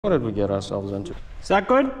What did we get ourselves into? Is that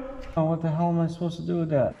good? Oh, what the hell am I supposed to do with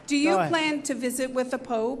that? Do you plan to visit with the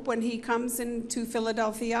Pope when he comes into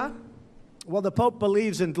Philadelphia? Well, the Pope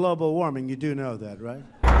believes in global warming. You do know that, right?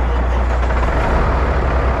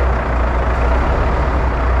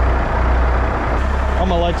 All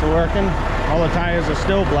my lights are working. All the tires are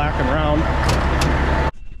still black and round.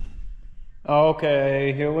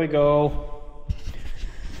 Okay, here we go.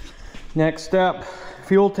 Next step,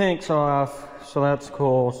 fuel tank's off. So that's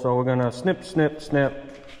cool. So we're gonna snip, snip,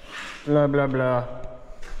 snip, blah, blah, blah.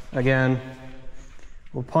 Again,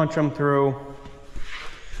 we'll punch them through.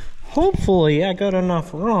 Hopefully I got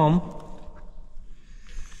enough room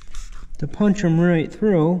to punch them right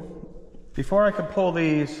through. Before I can pull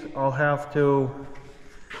these, I'll have to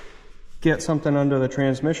get something under the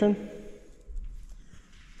transmission,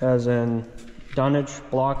 as in dunnage,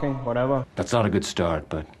 blocking, whatever. That's not a good start,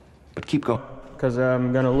 but keep going. Because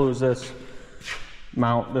I'm gonna lose this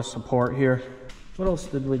mount, this support here. What else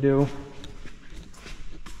did we do?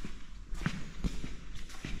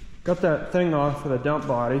 Got that thing off of the dump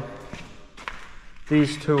body.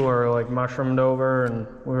 These two are like mushroomed over and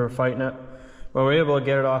we were fighting it, but we were able to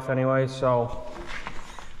get it off anyway. So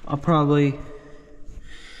I'll probably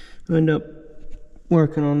end up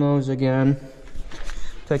working on those again.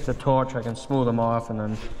 Take the torch, I can smooth them off and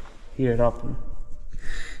then heat it up. And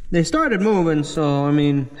they started moving, so I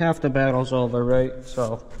mean, half the battle's over, right?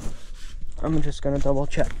 So I'm just gonna double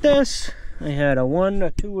check this. I had a 1,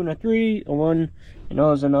 a 2, and a 3, a 1, and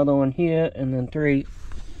there's another one here, and then 3.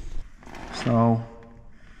 So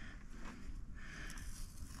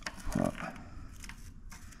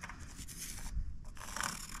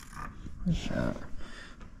what's that?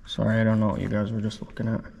 Sorry, I don't know what you guys were just looking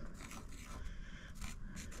at.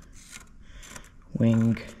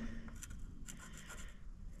 Wing.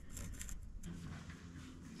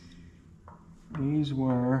 These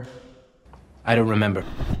were... I don't remember.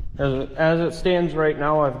 As it stands right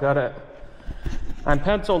now, I've got it... I'm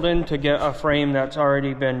penciled in to get a frame that's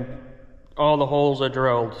already been... All the holes are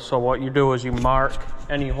drilled. So what you do is you mark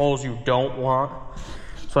any holes you don't want.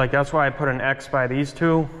 So like that's why I put an X by these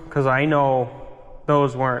two, because I know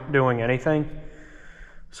those weren't doing anything.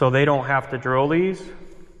 So they don't have to drill these.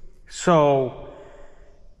 So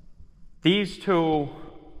these two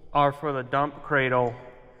are for the dump cradle.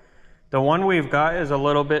 The one we've got is a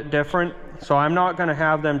little bit different, so I'm not gonna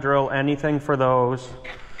have them drill anything for those.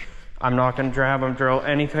 I'm not gonna have them drill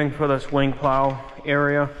anything for this wing plow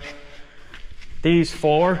area. These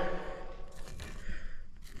 4,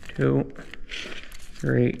 2,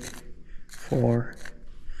 3, 4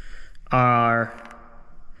 are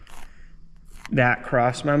that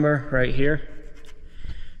cross member right here.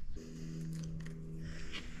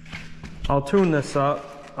 I'll tune this up.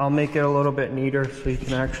 I'll make it a little bit neater so you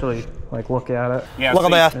can actually like look at it. Yeah, look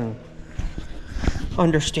at that. And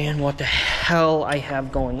understand what the hell I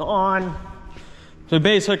have going on. So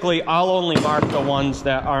basically, I'll only mark the ones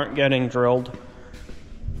that aren't getting drilled.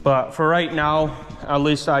 But for right now, at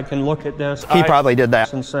least I can look at this. He probably did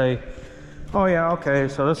that. And say, oh yeah, okay,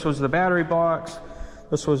 so this was the battery box.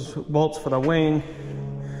 This was bolts for the wing,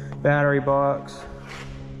 battery box.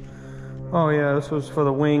 Oh yeah, this was for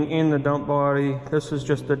the wing in the dump body. This is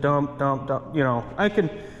just the dump, you know, I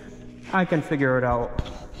can figure it out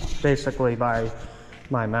basically by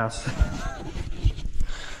my mess.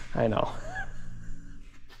 I know.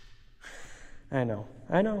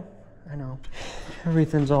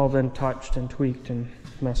 Everything's all been touched and tweaked and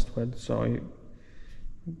messed with, so you've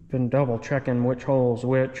been double checking which hole's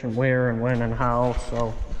which and where and when and how,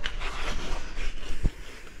 so.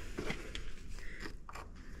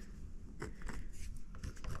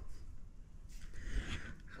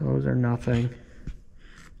 Those are nothing.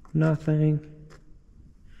 Nothing.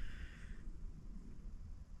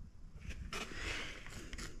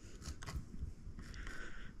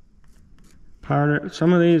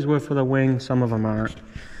 Some of these were for the wing, some of them aren't.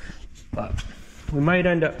 But we might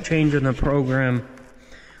end up changing the program.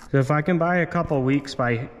 So if I can buy a couple weeks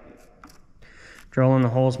by drilling the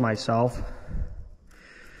holes myself,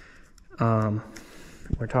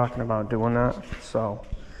 we're talking about doing that. So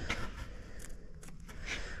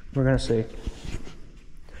we're gonna see.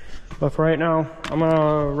 But for right now, I'm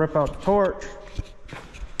gonna rip out the torch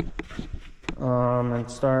and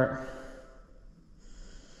start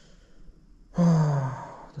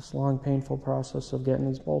this long, painful process of getting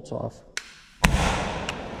these bolts off.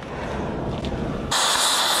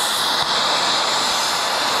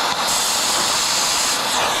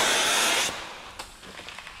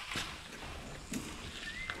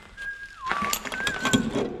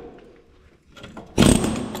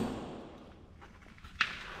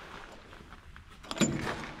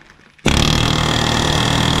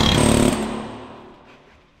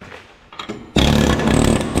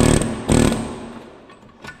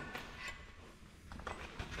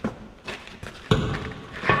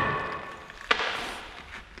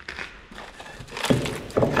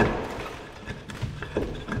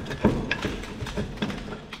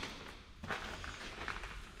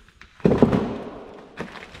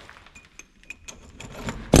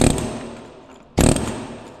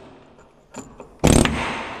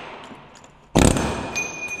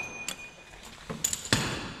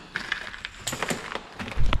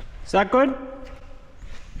 Is that good? Is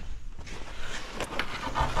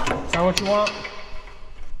that what you want?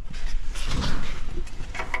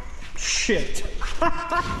 Shit.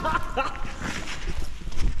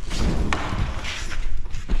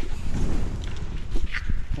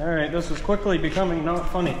 Alright, this is quickly becoming not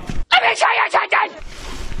funny. Let me show you something!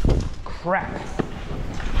 Crap.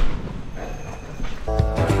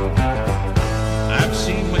 I've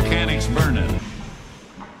seen mechanics burning.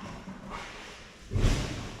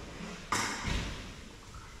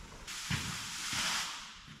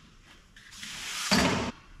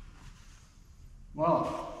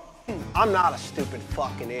 Well, I'm not a stupid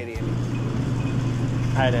fucking idiot.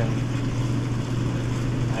 I didn't.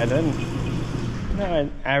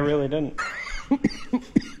 No, I really didn't.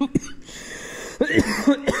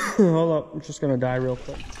 Hold up, I'm just gonna die real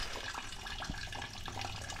quick.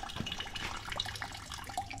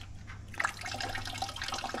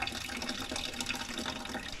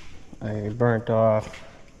 I burnt off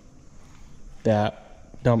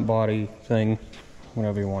that dump body thing,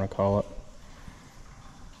 whatever you want to call it.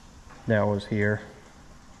 That was here.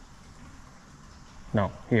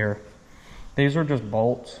 No, here. These are just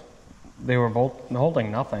bolts. They were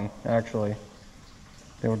holding nothing, actually.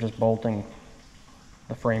 They were just bolting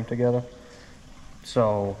the frame together.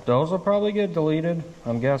 So those will probably get deleted,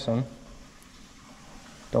 I'm guessing.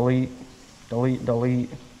 Delete, delete, delete,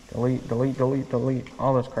 delete, delete, delete, delete,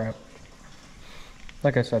 all this crap.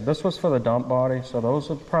 Like I said, this was for the dump body, so those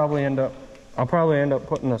will probably end up, I'll probably end up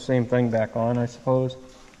putting the same thing back on, I suppose.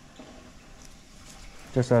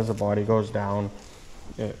 Just as the body goes down,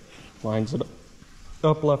 it lines it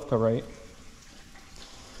up left to right.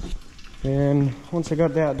 And once I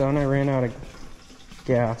got that done, I ran out of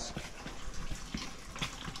gas.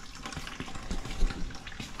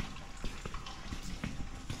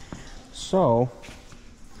 So,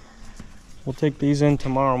 we'll take these in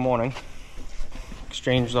tomorrow morning,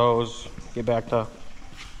 exchange those, get back to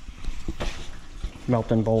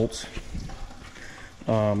melting bolts.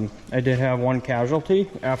 I did have one casualty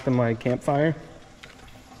after my campfire.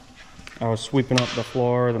 I was sweeping up the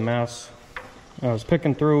floor, the mess. I was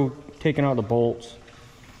picking through, taking out the bolts,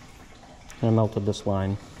 and I melted this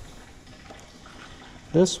line.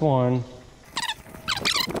 This one's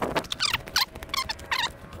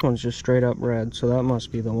just straight up red, so that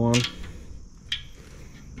must be the one.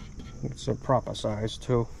 It's a proper size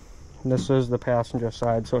too. This is the passenger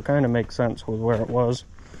side, so it kind of makes sense with where it was.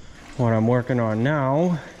 What I'm working on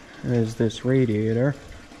now is this radiator.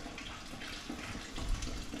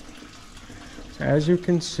 As you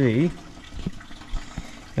can see,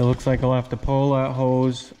 it looks like I'll have to pull that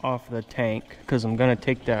hose off the tank because I'm going to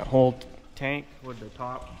take that whole tank with the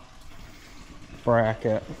top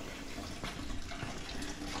bracket.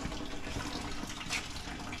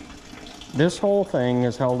 This whole thing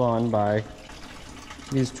is held on by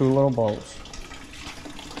these two little bolts.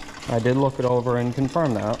 I did look it over and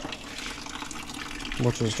confirm that,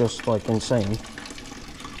 which is just like insane.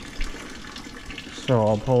 So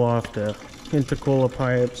I'll pull off the intercooler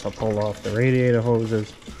pipes, I'll pull off the radiator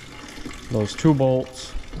hoses, those two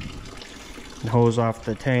bolts, and hose off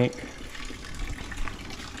the tank.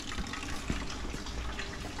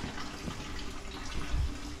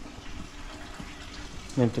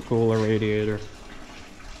 Intercooler radiator.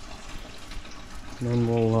 And then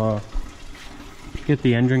we'll get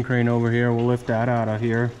the engine crane over here, we'll lift that out of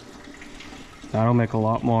here. That'll make a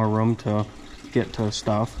lot more room to get to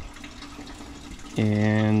stuff.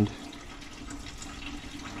 And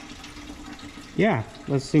yeah,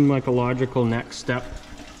 that seemed like a logical next step.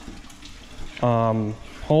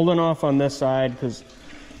 Holding off on this side because,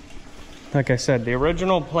 like I said, the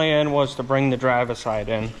original plan was to bring the driver's side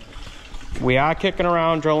in. We are kicking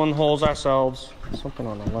around, drilling holes ourselves. Something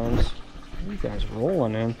on the lens. What are you guys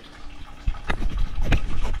rolling in?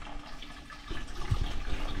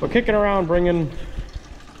 We're kicking around, bringing,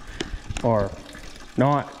 or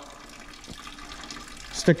not,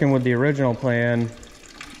 sticking with the original plan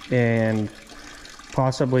and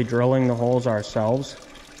possibly drilling the holes ourselves.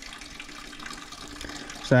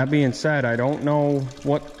 So that being said, I don't know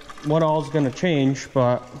what all is going to change,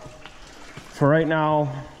 but for right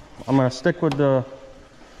now, I'm going to stick with the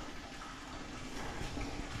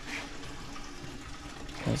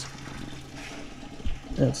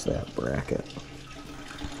that's that bracket.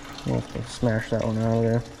 I'll have to smash that one out of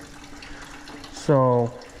there.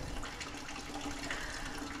 So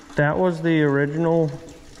that was the original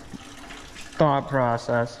thought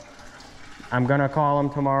process. I'm gonna call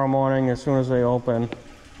them tomorrow morning as soon as they open.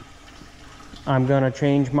 I'm gonna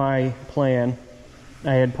change my plan.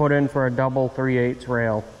 I had put in for a double 3/8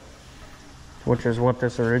 rail, which is what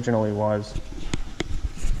this originally was.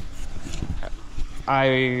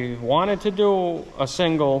 I wanted to do a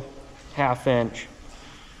single 1/2 inch,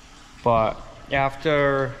 but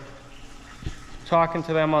after talking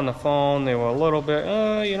to them on the phone, they were a little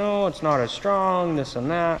bit, you know, it's not as strong, this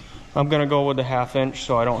and that. I'm gonna go with the 1/2 inch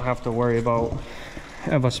so I don't have to worry about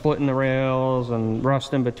ever splitting the rails and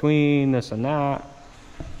rust in between, this and that.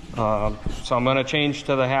 So I'm gonna change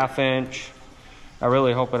to the 1/2 inch. I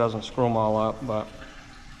really hope it doesn't screw them all up, but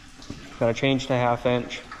I'm gonna change to 1/2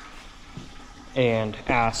 inch and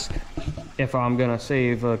ask if I'm gonna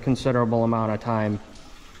save a considerable amount of time.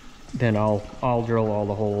 Then I'll drill all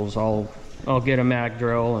the holes. I'll get a mag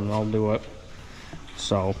drill and I'll do it.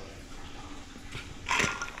 So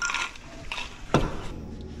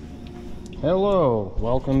hello,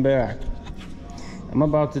 welcome back. I'm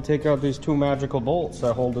about to take out these 2 magical bolts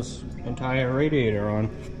that hold this entire radiator on.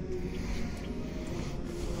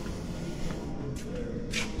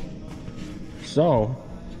 So,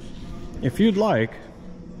 if you'd like,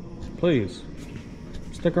 please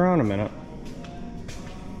stick around a minute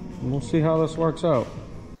and we'll see how this works out.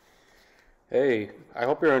 Hey, I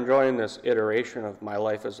hope you're enjoying this iteration of my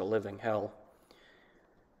life as a living hell.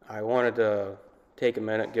 I wanted to take a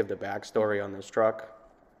minute, give the backstory on this truck,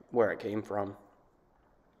 where it came from.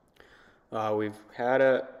 We've had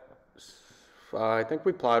it, I think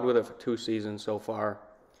we plowed with it for 2 seasons so far.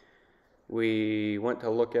 We went to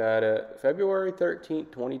look at it February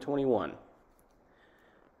 13th, 2021.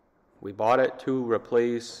 We bought it to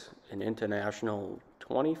replace an International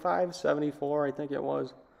 2574, I think it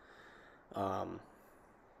was.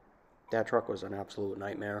 That truck was an absolute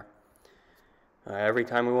nightmare. Every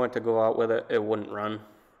time we went to go out with it, it wouldn't run.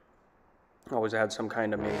 Always had some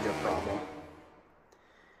kind of major problem.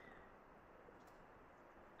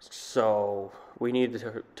 So we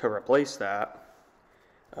needed to replace that.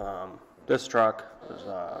 This truck was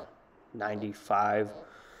a 95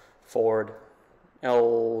 Ford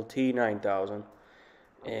LT 9000,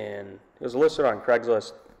 and it was listed on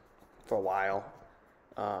Craigslist for a while.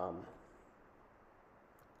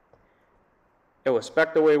 It was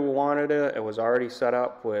spec'd the way we wanted it. It was already set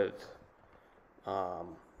up with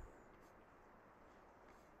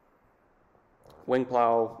wing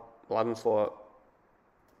plow, 11 foot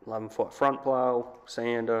front plow,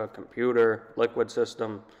 sander, computer, liquid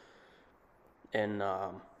system, and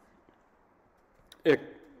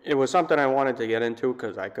it was something I wanted to get into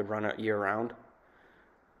because I could run it year round.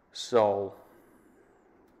 So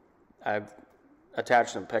I've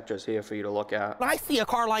attached some pictures here for you to look at. When I see a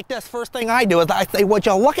car like this, first thing I do is I say, would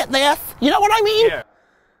you look at this? You know what I mean? Yeah.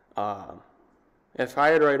 It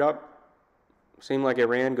fired right up, seemed like it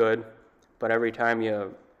ran good, but every time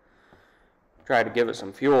you tried to give it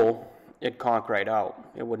some fuel, it'd conk right out.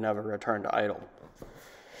 It would never return to idle.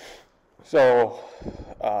 So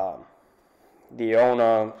the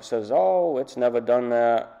owner says, oh, it's never done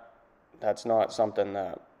that. That's not something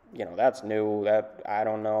that, you know, that's new. That, I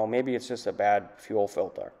don't know. Maybe it's just a bad fuel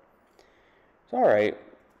filter. It's all right.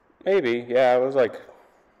 Maybe. Yeah, it was like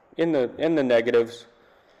in the negatives.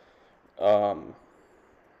 Probably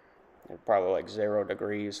like 0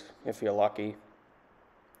 degrees if you're lucky.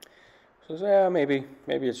 So yeah, maybe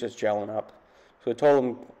it's just gelling up. So I told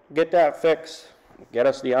him, get that fixed, get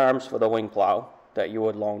us the arms for the wing plow that you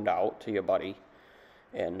had loaned out to your buddy,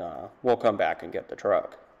 and we'll come back and get the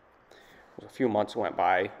truck. A few months went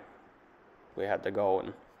by. We had to go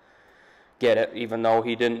and get it, even though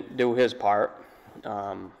he didn't do his part.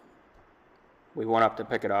 We went up to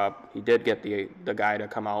pick it up. He did get the guy to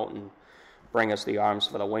come out and bring us the arms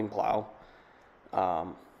for the wing plow.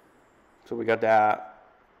 So we got that,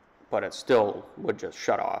 but it still would just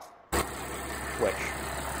shut off, which,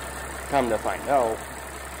 come to find out,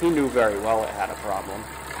 he knew very well it had a problem.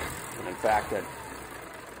 And in fact, that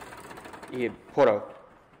he had put a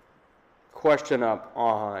question up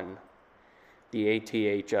on the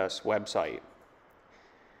ATHS website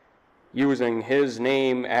using his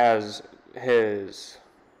name as his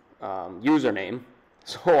username.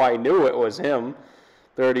 So I knew it was him.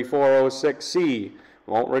 3406C,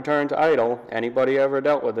 won't return to idle. Anybody ever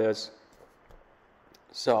dealt with this?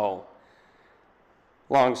 So,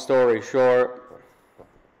 long story short,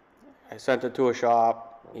 I sent it to a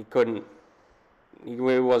shop. He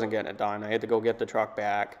wasn't getting it done. I had to go get the truck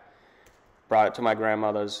back. Brought it to my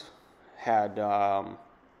grandmother's. Had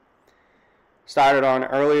started on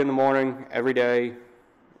early in the morning every day.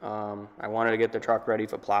 I wanted to get the truck ready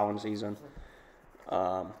for plowing season.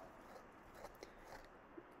 I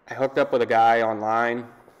hooked up with a guy online,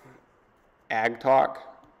 Ag Talk,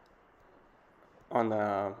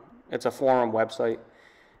 it's a forum website,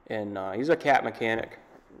 and he's a cat mechanic,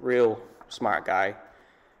 real smart guy.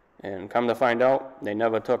 And come to find out, they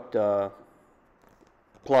never took the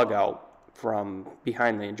plug out from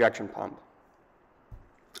behind the injection pump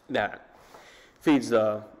that feeds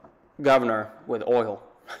the governor with oil.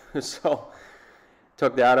 So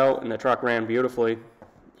took that out, and the truck ran beautifully.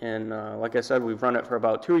 And like I said, we've run it for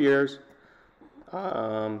about 2 years.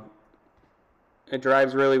 It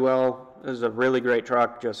drives really well. It was a really great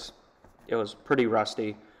truck, just it was pretty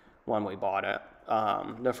rusty when we bought it.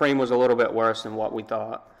 The frame was a little bit worse than what we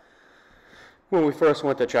thought when we first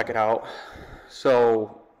went to check it out.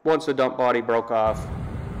 So once the dump body broke off,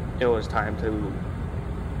 it was time to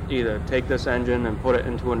either take this engine and put it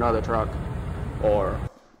into another truck or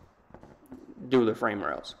do the frame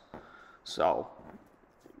rails. So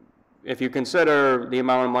if you consider the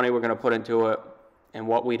amount of money we're going to put into it and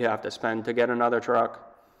what we'd have to spend to get another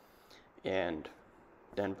truck, and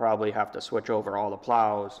then probably have to switch over all the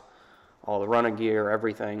plows, all the running gear,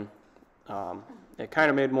 everything, it kind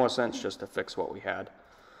of made more sense just to fix what we had.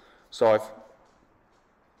 So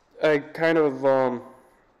I kind of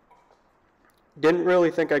didn't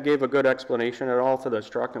really think I gave a good explanation at all to this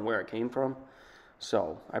truck and where it came from.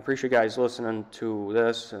 So I appreciate you guys listening to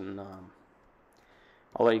this, and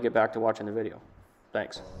I'll let you get back to watching the video.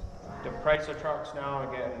 Thanks. The price of trucks now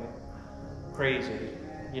are getting crazy.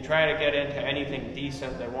 You try to get into anything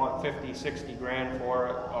decent, they want 50, 60 grand for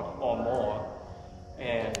it or more.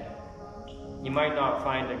 And you might not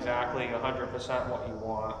find exactly 100% what you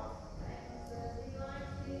want.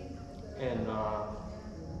 And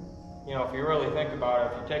you know, if you really think about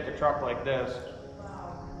it, if you take a truck like this,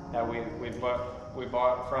 that we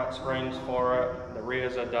bought front springs for it, the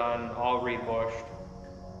rears are done, all rebushed,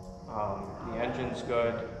 the engine's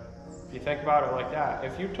good. If you think about it like that,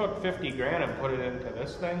 if you took 50 grand and put it into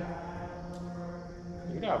this thing,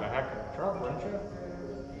 you'd have a heck of a truck, wouldn't you?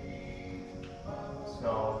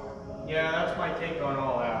 So, yeah, that's my take on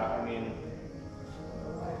all that. I mean,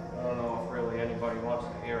 I don't know if really anybody wants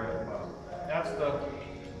to hear it, but that's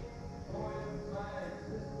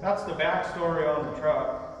the backstory on the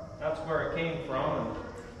truck. That's where it came from, and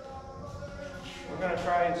we're gonna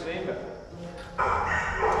try and save it. Be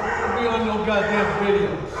on no goddamn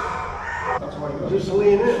videos. That's why you Just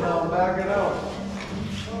lean in now, back it out.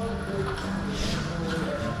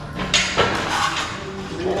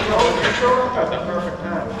 You showed up at the perfect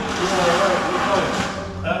time. Yeah,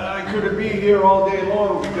 right, I couldn't be here all day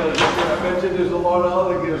long because I mentioned there's a lot of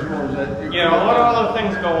other gizmos that you Yeah, a lot of other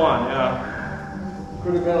things go on, yeah.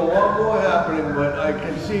 could have been a lot more happening, but I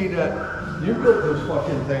can see that you built this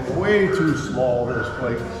fucking thing way too small, this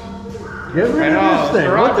place. Get rid of this thing.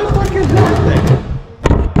 What the fuck is that thing?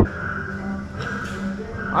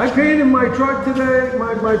 I painted my truck today,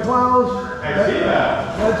 my plows. I see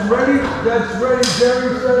that. That's ready,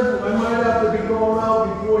 Jerry said I might have to be going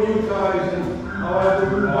out before you guys and I'll have to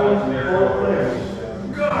do both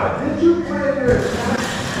things. God, did you plan this?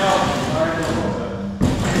 No, sorry,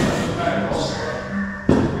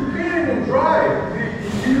 You can't even drive.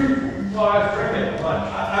 well, I was drinking lunch.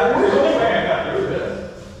 I wish The only way I got through this.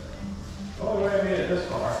 The only way I made it this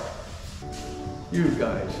far. you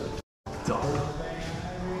guys are dumb.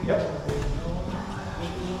 Yep.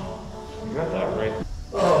 You got that right.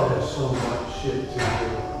 Oh, there's so much shit to do.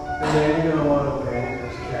 And then you're gonna want to paint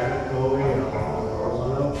this category and all.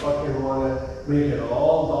 You don't fucking want to make it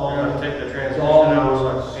all dull. We're gonna take the transmission All out, so I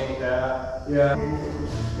yours. can paint that. Yeah.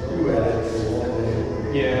 You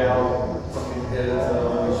edit. Yeah. Fucking edit,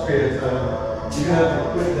 spare time. You're gonna have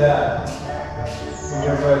to quit that. And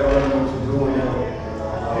get right on what you're doing now.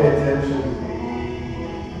 Pay attention.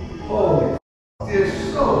 Holy, there's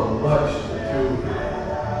so much to do.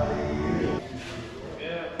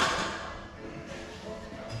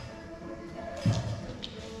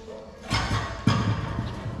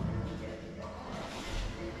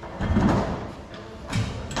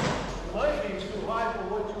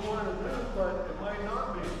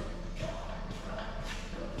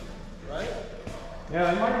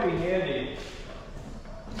 Yeah, it might be handy.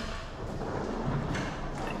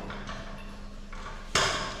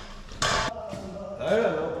 I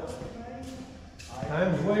don't know.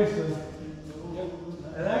 Time's wasting.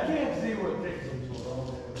 And I can't see what takes them so long.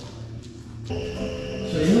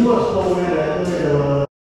 So you must go in at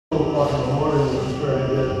 2 o'clock in the morning and try to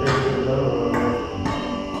get everything done.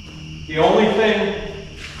 The only thing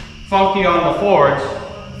funky on the Fords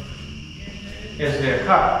is their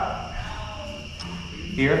cut.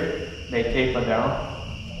 Here, they taper down.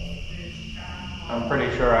 I'm pretty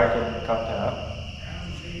sure I can cut that.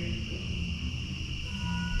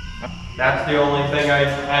 That's the only thing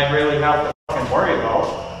I really have to fucking worry about,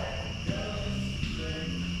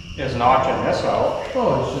 is notching this out.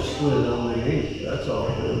 Oh, it's just slid underneath. That's all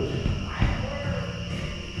it is.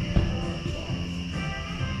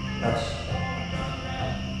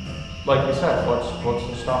 like you said, what's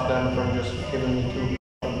to stop them from just giving me 2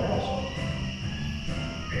 bears?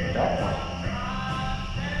 At that point,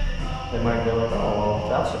 they might be like, oh, well, if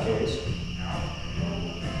that's the case, you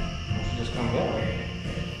should just come get me.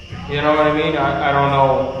 You know what I mean? I don't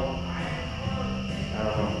know. I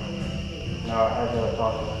don't know. No, I gotta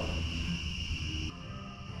talk to them.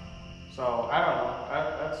 So, I don't know.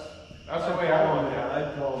 That's the way I want it.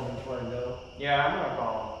 I'd call him and find out. Yeah, I'm gonna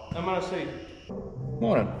call him. I'm gonna see.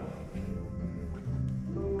 Morning.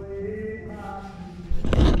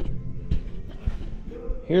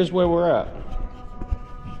 Here's where we're at.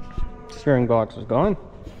 Steering box is gone.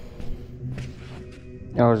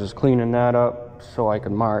 I was just cleaning that up so I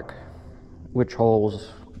could mark which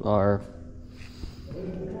holes are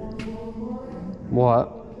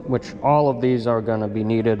what, which all of these are gonna be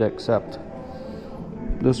needed except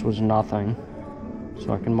this was nothing.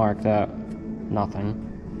 So I can mark that nothing.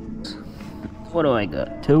 What do I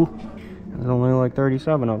got? 2? There's only like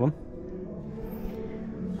 37 of them.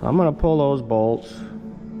 So I'm gonna pull those bolts.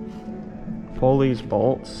 Pull these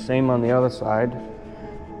bolts. Same on the other side.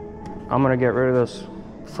 I'm gonna get rid of this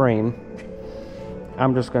frame.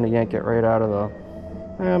 I'm just gonna yank it right out of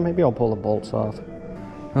the... maybe I'll pull the bolts off.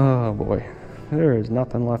 Oh boy. There is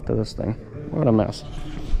nothing left of this thing. What a mess.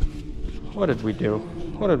 What did we do?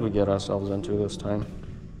 What did we get ourselves into this time?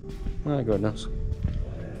 My goodness.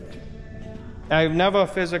 I've never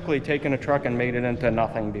physically taken a truck and made it into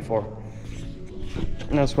nothing before.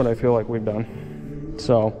 And that's what I feel like we've done.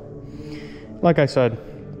 So, like I said,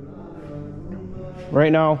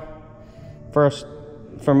 right now, first,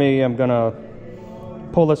 for me, I'm gonna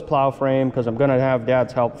pull this plow frame because I'm gonna have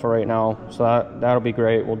Dad's help for right now. So that'll be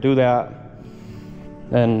great. We'll do that.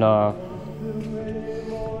 Then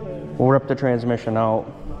we'll rip the transmission out.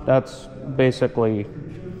 That's basically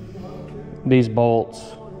these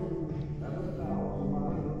bolts,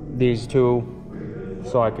 these 2,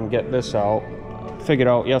 so I can get this out. Figured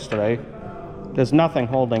out yesterday, there's nothing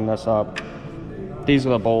holding this up. These are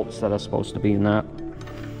the bolts that are supposed to be in that.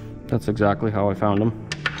 That's exactly how I found them.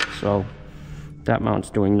 So that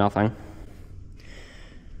mount's doing nothing.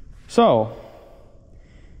 So,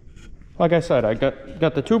 like I said, I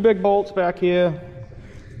got the 2 big bolts back here.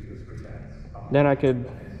 Then I could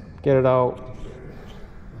get it out.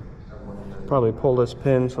 Probably pull this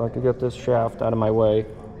pin so I could get this shaft out of my way.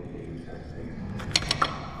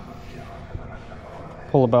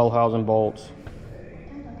 Pull the bell housing bolts.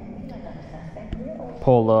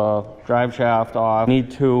 Pull the drive shaft off.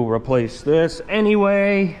 Need to replace this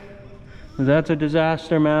anyway. That's a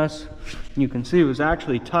disaster mess. You can see it was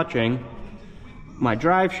actually touching my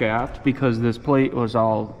drive shaft because this plate was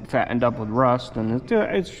all fattened up with rust, and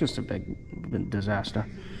it's just a big disaster.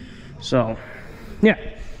 So, yeah.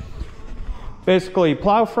 Basically,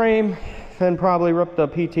 plow frame, then probably rip the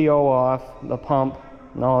PTO off, the pump,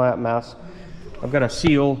 and all that mess. I've got a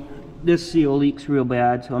seal. This seal leaks real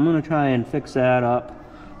bad, so I'm gonna try and fix that up.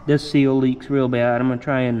 This seal leaks real bad. I'm gonna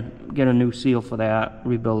try and get a new seal for that,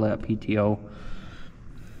 rebuild that PTO.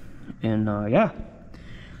 And yeah.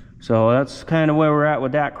 So that's kind of where we're at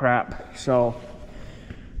with that crap. So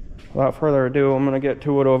without further ado, I'm gonna get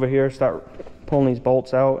to it over here, start pulling these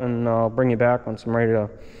bolts out, and I'll bring you back once I'm ready to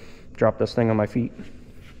drop this thing on my feet.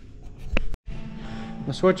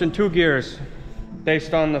 I'm switching 2 gears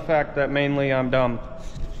based on the fact that mainly I'm dumb.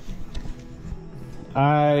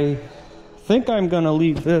 I think I'm gonna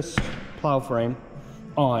leave this plow frame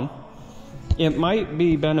on. It might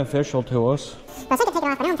be beneficial to us. But I could take it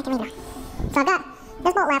off, but I don't think I can leave it on. So I've got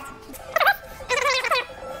this bolt left.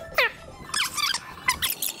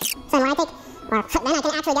 So when I take, or then I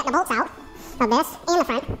can actually get the bolts out of this and the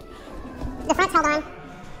front. The front's held on.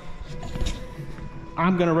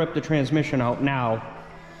 I'm gonna rip the transmission out now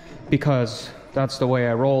because that's the way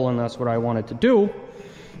I roll and that's what I wanted to do.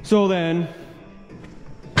 So then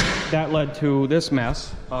that led to this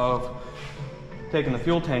mess of taking the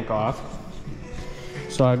fuel tank off.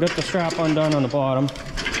 So I've got the strap undone on the bottom.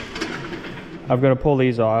 I've got to pull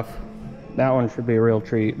these off. That one should be a real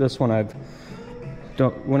treat. This one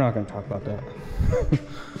we're not going to talk about that.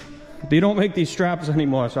 They don't make these straps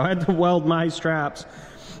anymore, so I had to weld my straps.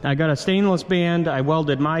 I got a stainless band. I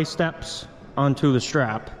welded my steps onto the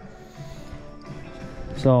strap.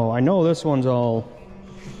 So I know this one's all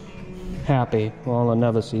happy. Well, the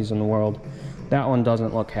Nevis in the world. That one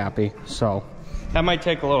doesn't look happy, so that might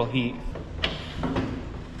take a little heat.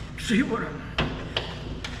 See what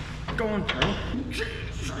I'm going through.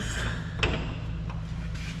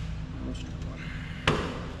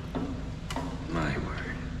 My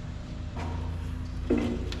word.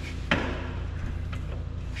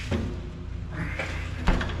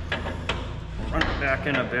 Run it back back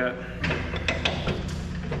in a bit.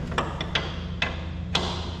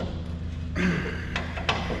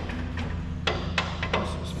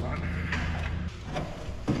 This was fun.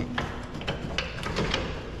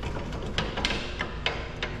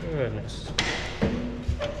 Goodness.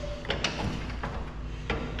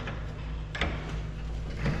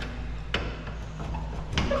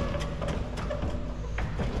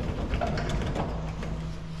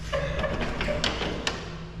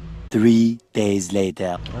 Three days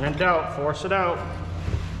later. When in doubt, force it out.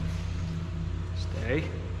 Stay.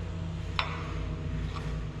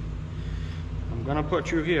 I'm gonna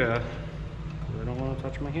put you here. I don't want to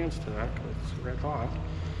touch my hands to that because it's red hot.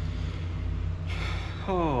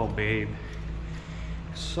 Oh, babe.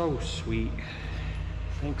 So sweet.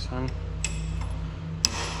 Thanks, hon.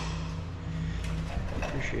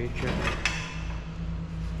 Appreciate you.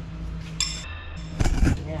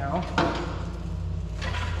 Meow.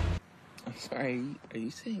 I'm sorry, are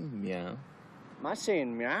you saying meow? Am I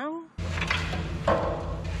saying meow?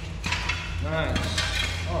 Nice.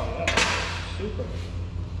 Oh, yeah. Super.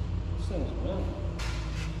 This thing's good.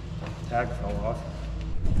 Tag fell off.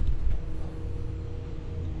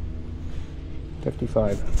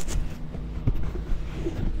 55.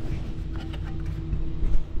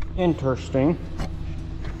 Interesting.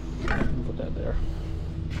 Put that there.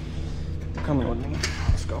 Come with me.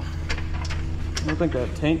 Let's go. I don't think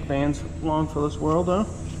that tank van's long for this world, huh?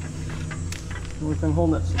 The only thing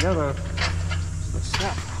holding it together is the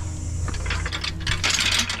step.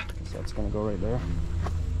 Guess that's gonna go right there.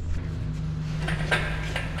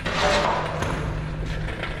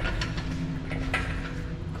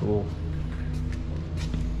 Cool.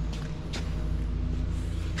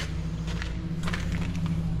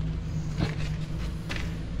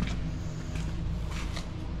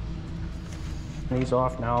 These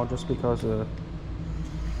off now just because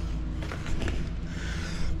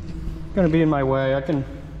gonna be in my way. I can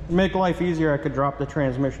make life easier. I could drop the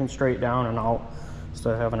transmission straight down and out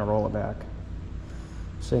instead of having to roll it back.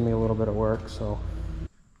 Save me a little bit of work. So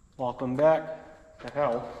welcome back to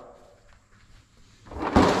hell.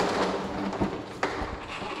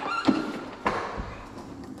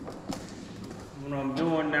 What I'm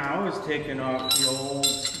doing now is taking off the old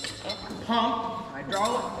pump,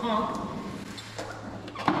 hydraulic pump,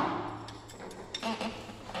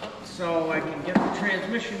 so I can get the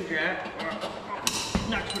transmission jack.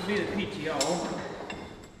 Next would be the PTO.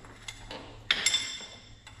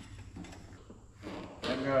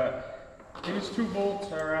 I've got these two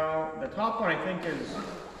bolts are out. The top one I think is,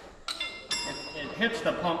 it hits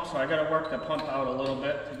the pump, so I gotta work the pump out a little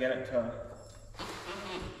bit to get it to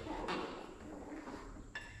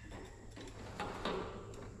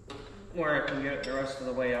where I can get it the rest of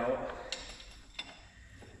the way out.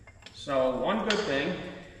 So one good thing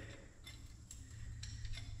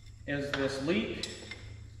is this leak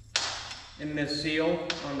in this seal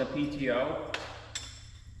on the PTO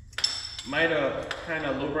might have kind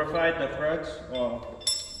of lubrified the threads. Well,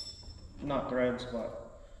 not threads,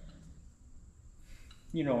 but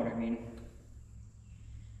you know what I mean.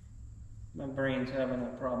 My brain's having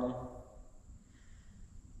a problem.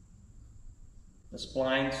 The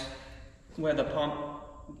splines where the pump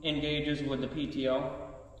engages with the PTO.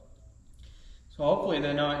 So hopefully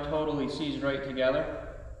they're not totally seized right together.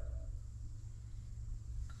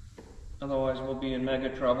 Otherwise we'll be in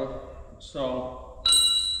mega trouble. So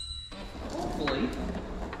hopefully,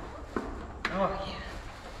 oh yeah,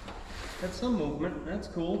 that's some movement, that's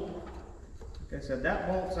cool. Like I said, that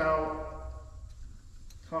bolt's out.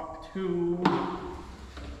 Top two,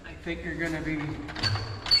 I think are gonna be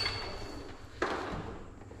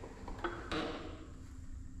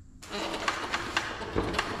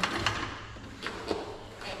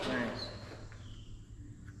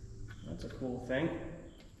cool thing.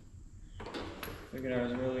 Figured I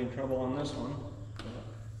was really in trouble on this one.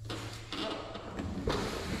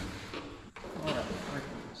 What a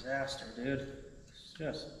freaking disaster, dude. It's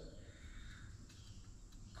just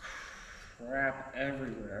crap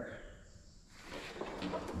everywhere.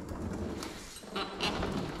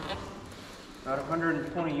 About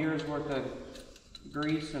 120 years worth of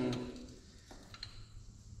grease and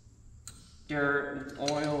dirt and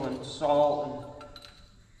oil and salt and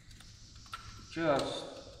just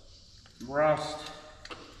rust,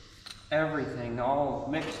 everything all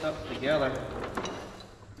mixed up together.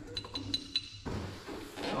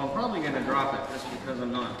 So I'm probably going to drop it just because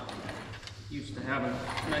I'm not used to having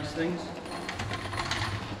nice things.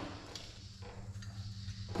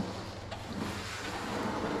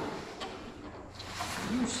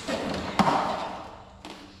 You stay.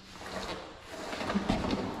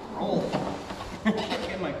 Roll.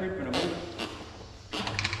 Get my creep in a move.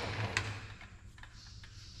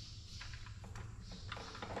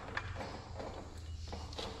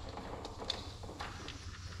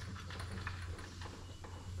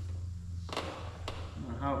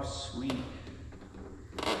 how sweet.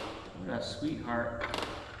 What a sweetheart.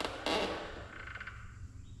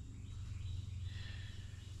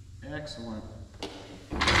 Excellent.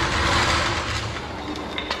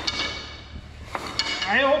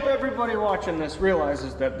 I hope everybody watching this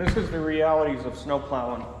realizes that this is the realities of snow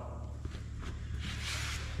plowing.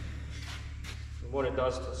 And what it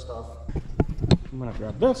does to stuff. I'm gonna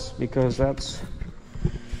grab this because that's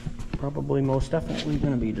probably most definitely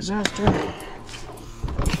gonna be a disaster.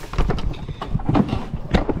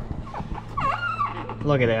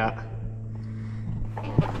 Look at that.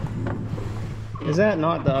 Is that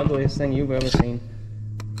not the ugliest thing you've ever seen?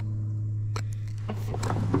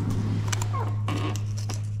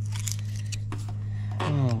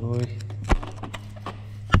 Oh boy.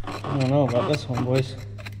 I don't know about this one, boys.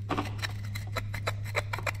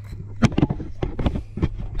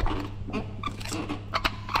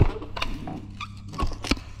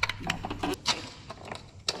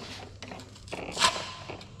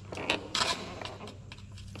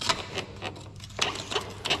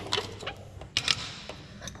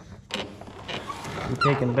 You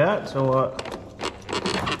taking bets or what?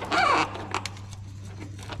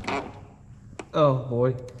 Oh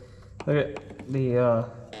boy. Look at the I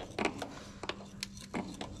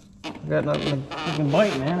got nothing to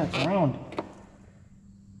bite, man. It's round.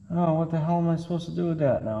 Oh, what the hell am I supposed to do with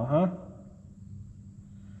that now, huh?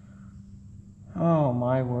 Oh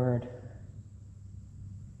my word.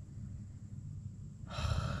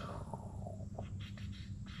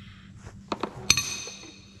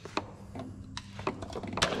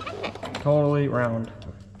 Totally round.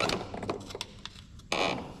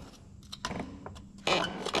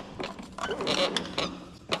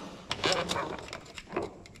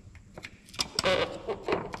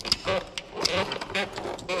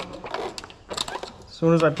 As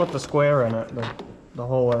soon as I put the square in it, the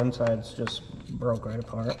whole inside's just broke right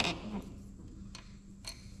apart.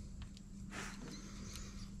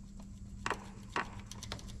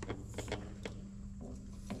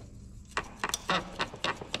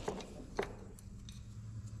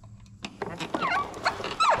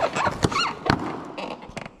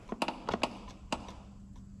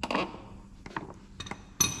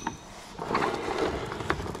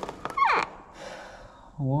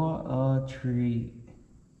 What a treat.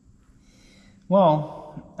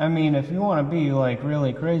 Well, I mean, if you want to be like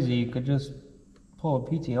really crazy, you could just pull a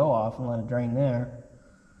PTO off and let it drain there.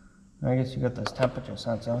 I guess you got this temperature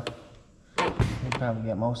sensor. You'll probably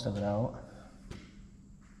get most of it out.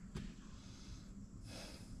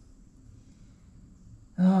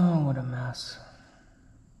 Oh, what a mess.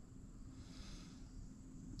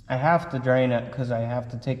 I have to drain it because I have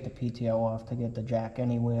to take the PTO off to get the jack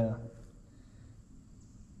anywhere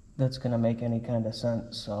that's going to make any kind of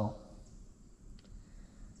sense, so.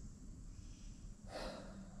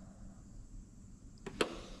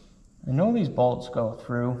 I know these bolts go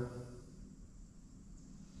through.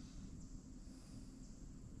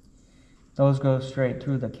 Those go straight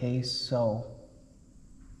through the case, so.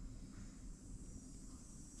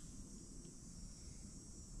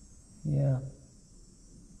 Yeah.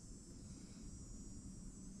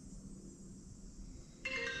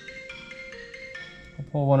 I'll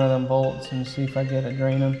pull one of them bolts and see if I get it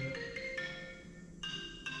draining.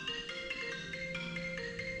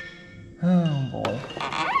 Oh boy.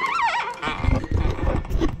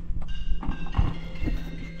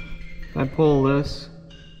 If I pull this,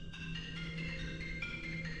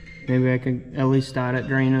 maybe I could at least start it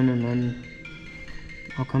draining, and then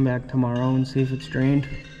I'll come back tomorrow and see if it's drained.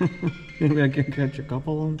 Maybe I can catch a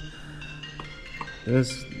couple of them.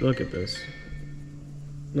 This, look at this.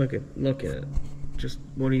 Look at it. Just,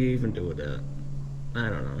 what do you even do with that? I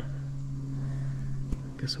don't know.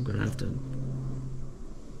 Guess I'm gonna have to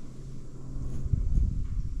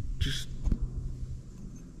just,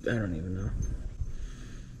 I don't even know.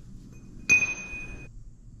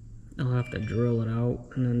 I'll have to drill it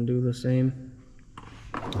out and then do the same.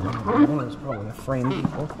 One is probably a frame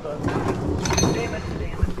before. Damn it.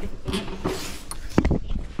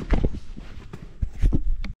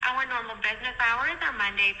 Our normal business hours are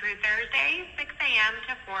Monday through Thursday, 6 a.m.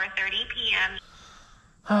 to 4:30 p.m.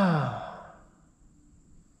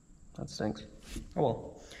 That stinks. Oh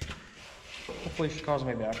well. Hopefully she calls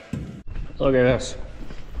me back. Look at this.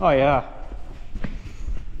 Oh yeah.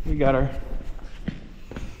 We got her.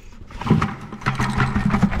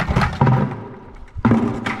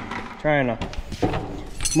 Trying to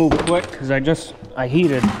move quick because I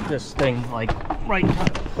heated this thing like right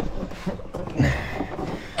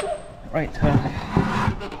to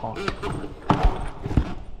hot.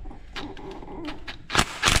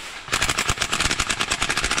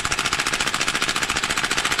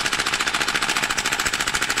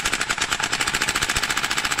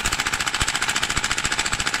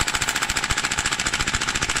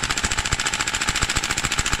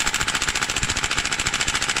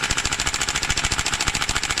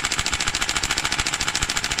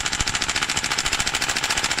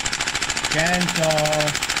 pencil.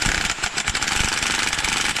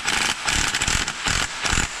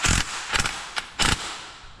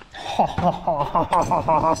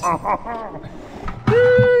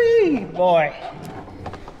 Whee, boy.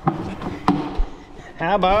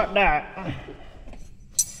 How about that?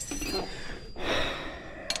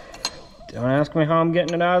 Don't ask me how I'm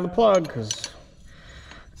getting it out of the plug, because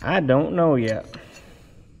I don't know yet.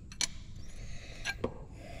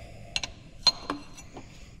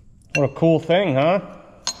 What a cool thing, huh?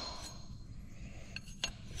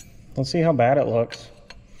 Let's see how bad it looks.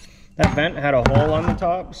 That vent had a hole on the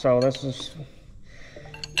top, so this is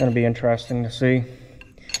going to be interesting to see.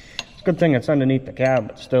 It's a good thing it's underneath the cab,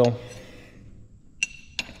 but still.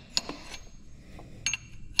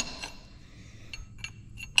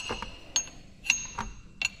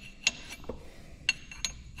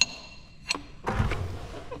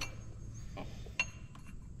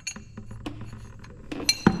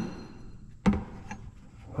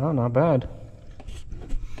 Well, not bad.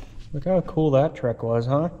 Look how cool that trick was,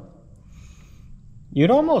 huh? You'd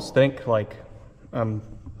almost think, like, I'm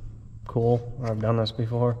cool, or I've done this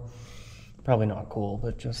before. Probably not cool,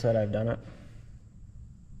 but just that I've done it.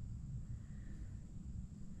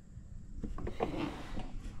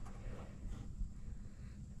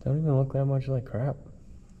 Don't even look that much like crap.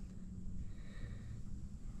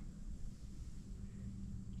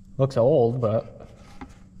 Looks old, but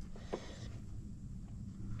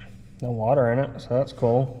no water in it, so that's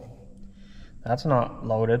cool. That's not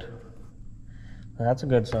loaded. That's a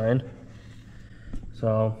good sign.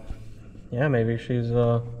 So, yeah, maybe she's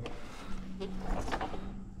not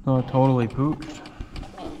totally pooped.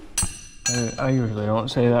 I usually don't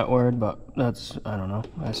say that word, but that's, I don't know.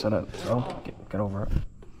 I said it, so get over it.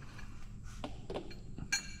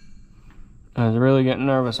 I was really getting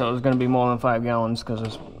nervous that it was going to be more than 5 gallons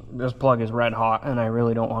because this plug is red hot and I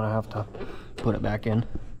really don't want to have to put it back in.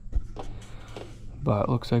 But it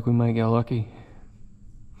looks like we might get lucky.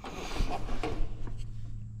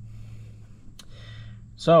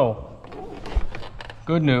 So,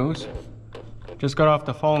 good news. Just got off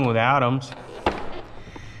the phone with Adams.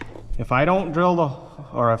 If I don't drill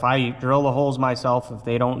if I drill the holes myself, if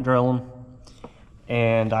they don't drill them,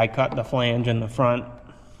 and I cut the flange in the front,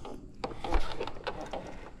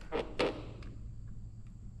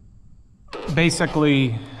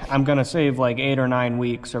 basically, I'm gonna save like 8 or 9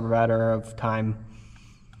 weeks or better of time.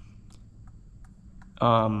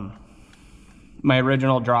 My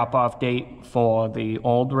original drop-off date for the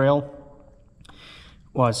old rail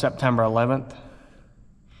was September 11th.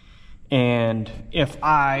 And if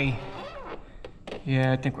I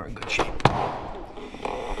think we're in good shape.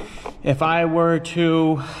 If I were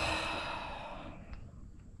to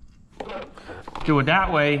do it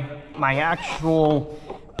that way, my actual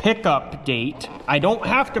pickup date, I don't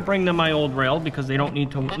have to bring them my old rail because they don't need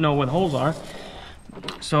to know where the holes are.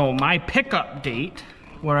 So my pickup date,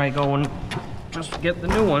 where I go and just get the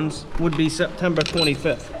new ones, would be September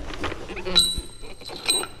 25th.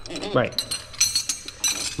 Right.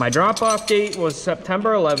 My drop-off date was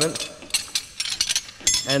September 11th,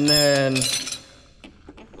 and then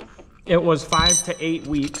it was 5 to 8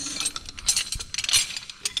 weeks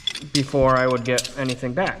before I would get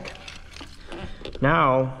anything back.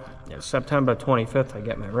 Now, it's September 25th, I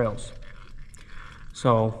get my rails.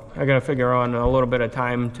 So I gotta figure on a little bit of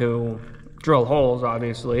time to drill holes,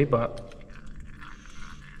 obviously, but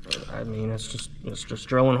I mean, it's just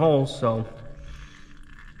drilling holes, so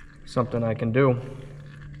something I can do.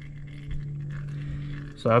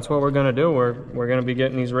 So that's what we're gonna do. We're gonna be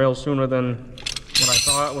getting these rails sooner than what I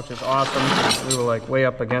thought, which is awesome. We were like way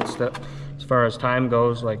up against it as far as time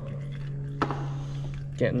goes, like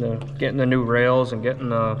getting the new rails and getting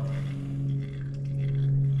the.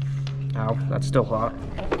 Ow, that's still hot.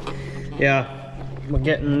 Yeah. We're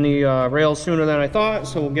getting the rails sooner than I thought,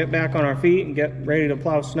 so we'll get back on our feet and get ready to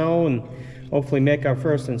plow snow and hopefully make our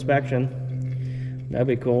first inspection. That'd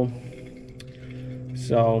be cool.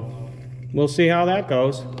 So we'll see how that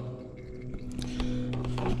goes.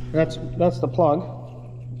 That's the plug,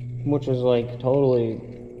 which is like totally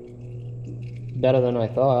better than I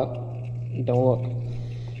thought. Don't look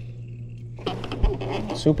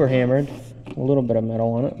super hammered. A little bit of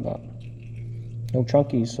metal on it, but no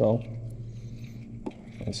chunkies, so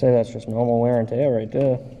I'd say that's just normal wear and tear right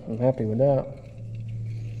there. I'm happy with that.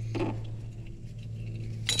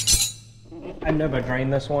 I've never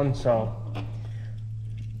drained this one, so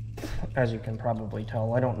as you can probably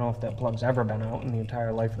tell, I don't know if that plug's ever been out in the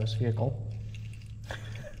entire life of this vehicle.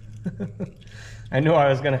 I knew I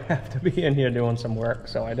was gonna have to be in here doing some work,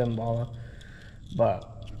 so I didn't bother. But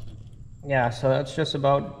yeah, so that's just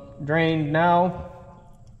about drained now.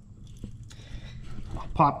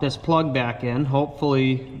 pop this plug back in.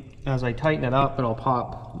 Hopefully, as I tighten it up, it'll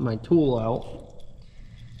pop my tool out.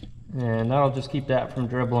 And that'll just keep that from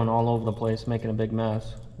dribbling all over the place, making a big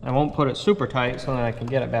mess. I won't put it super tight so that I can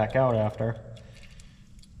get it back out after.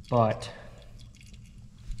 But,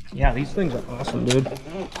 yeah, these things are awesome, dude.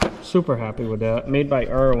 Super happy with that. Made by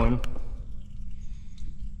Irwin.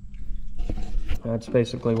 That's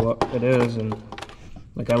basically what it is. And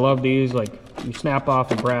like, I love these. Like, you snap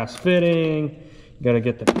off a brass fitting, you gotta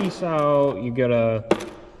get the piece out, you get a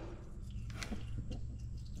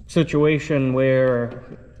situation where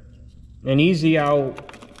an easy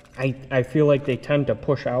out, I feel like they tend to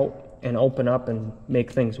push out and open up and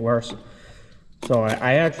make things worse. So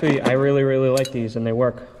I really like these, and they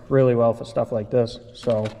work really well for stuff like this.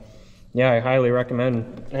 So yeah, I highly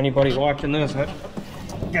recommend anybody watching this that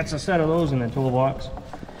gets a set of those in the toolbox.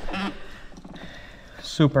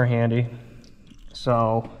 Super handy.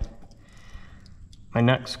 So my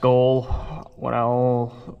next goal, what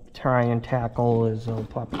I'll try and tackle, is I'll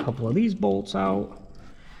pop a couple of these bolts out.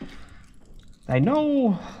 I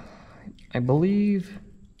believe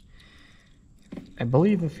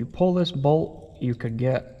if you pull this bolt, you could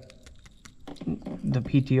get the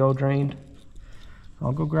PTO drained.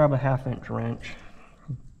 I'll go grab a 1/2-inch wrench.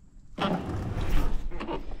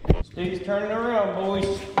 Steve's turning around,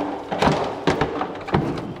 boys.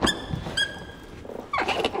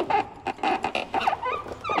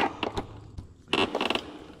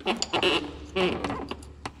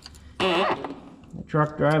 The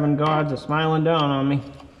truck driving gods are smiling down on me.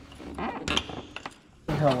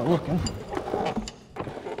 That's how we're looking.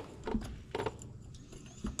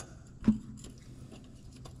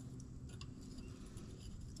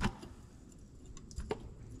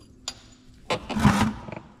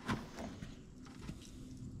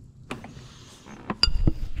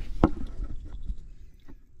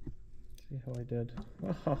 How I did.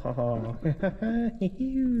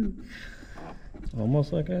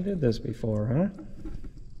 Almost like I did this before, huh?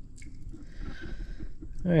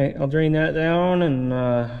 Alright, I'll drain that down, and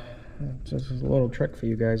just a little trick for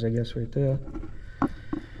you guys, I guess, right there.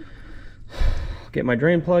 Get my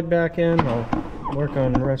drain plug back in. I'll work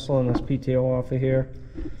on wrestling this PTO off of here.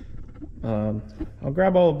 I'll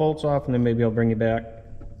grab all the bolts off, and then maybe I'll bring you back.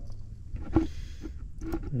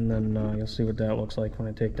 And then you'll see what that looks like when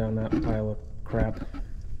I take down that pile of crap.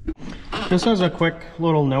 Just as a quick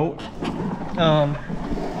little note,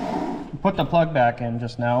 put the plug back in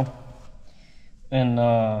just now, and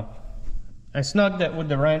I snugged it with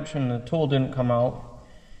the wrench and the tool didn't come out.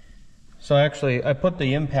 So actually I put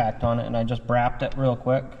the impact on it and I just brapped it real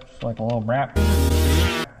quick, just like a little brap.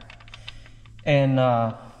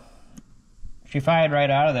 And she fired right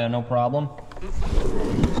out of there, no problem.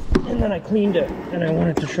 And then I cleaned it, and I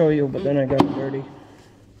wanted to show you, but then I got it dirty.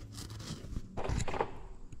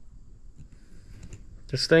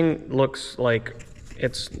 This thing looks like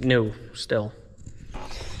it's new still.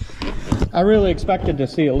 I really expected to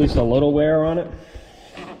see at least a little wear on it,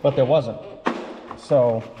 but there wasn't.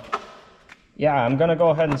 So yeah, I'm gonna go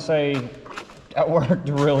ahead and say that worked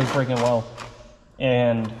really freaking well.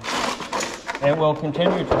 And it will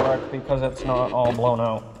continue to work because it's not all blown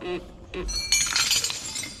out.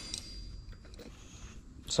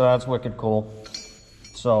 So that's wicked cool.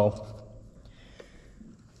 So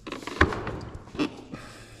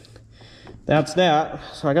that's that.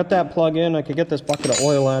 So I got that plug in. I could get this bucket of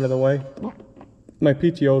oil out of the way. My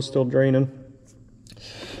PTO is still draining.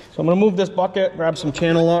 So I'm gonna move this bucket, grab some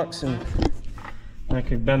channel locks, and I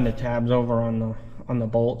could bend the tabs over on the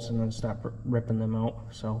bolts and then stop ripping them out.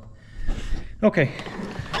 So okay,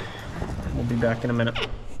 we'll be back in a minute.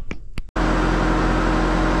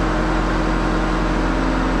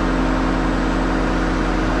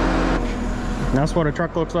 That's what a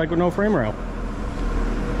truck looks like with no frame rail.